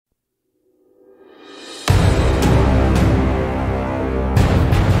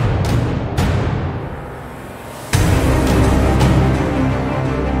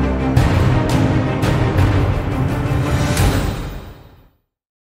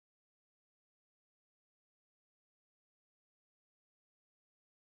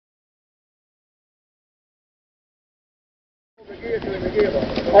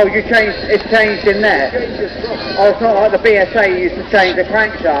Oh, it's changed in there? Oh, it's not like the BSA used to change the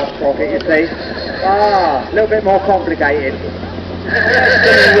crankshaft sprocket, you see. Ah, a little bit more complicated.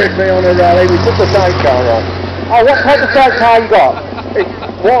 With me on a rally, we took the sidecar off. Oh, what type of sidecar you got? It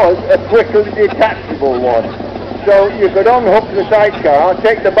was a quickly detachable one. So you could unhook the sidecar,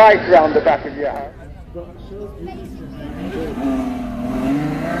 take the bike round the back of your house.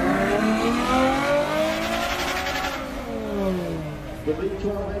 The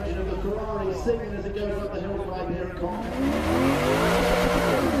V12 engine of the Ferrari singing as it goes up the hillside here at Compton.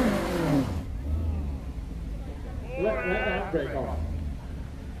 Let that break off.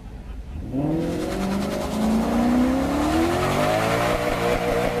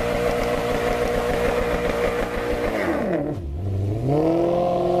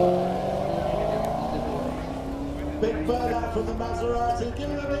 Big burnout from the Maserati. Give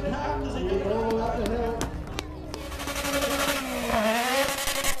it a big hand as it goes all the way up the hill.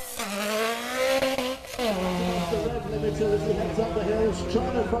 The red limiter as he heads up the hills,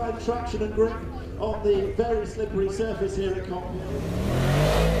 trying to find traction and grip on the very slippery surface here at Compton.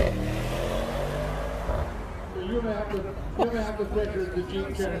 You may have the pleasure of the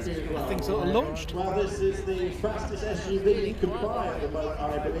Jeep Cherokee as well. Things sort of launched. Well, this is the fastest SUV you can buy at the moment, I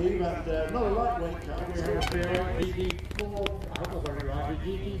believe, and not a lightweight car. We have the GT4, I hope I got it right, the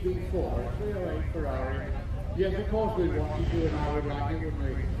GTB4, 308 Ferrari. Yes, of course we want to do, and I would like it, wouldn't we?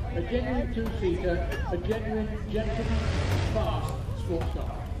 A genuine two-seater, a genuine gentleman, fast sports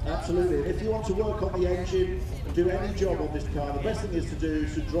car. Absolutely. And if you want to work on the engine and do any job on this car, the best thing is to do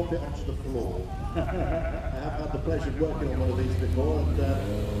is to drop it onto the floor. I have had the pleasure of working on one of these before, and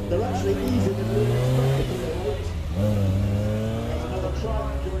they're actually easier than you expect. There's another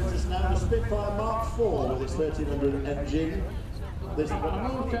Triumph joins us now, the Spitfire Mark IV with its 1300 engine. I know this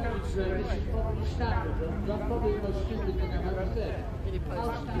is probably standard, that's probably the most stupid thing I've ever said. How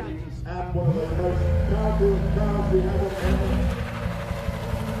standard? And one of the most powerful cars we have on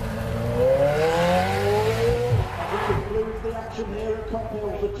This concludes the action here at Cophill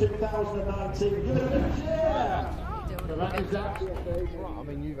for 2019. Give it a big cheer! So that is that. I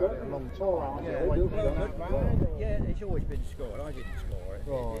mean, you've had it a long time. Yeah, it's always been scored. I didn't score it.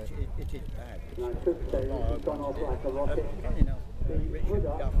 Right. It is bad. It's gone off like a rocket. Funny enough, Richard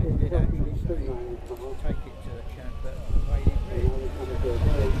Duffy did actually take it to the camp, but waiting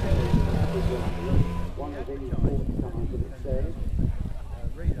One of the important times that it says.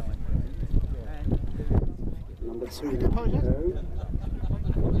 Number 2.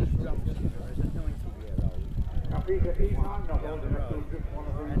 He's not old enough to just one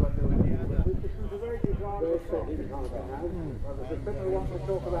of these like doing it. This is a very desirable song. There's a similar one we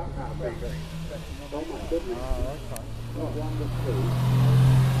talk about now, Peter. Oh my goodness. Not one but two.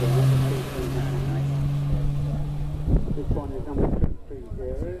 This one is number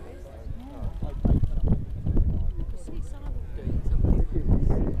 230.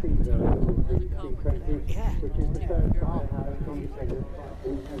 Which is the third car I have on the second.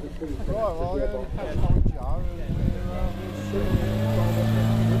 Right, well, yeah,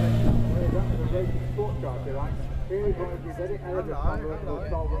 sports car, if you like. Here is one of your very elegant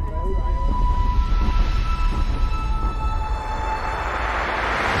solvent road.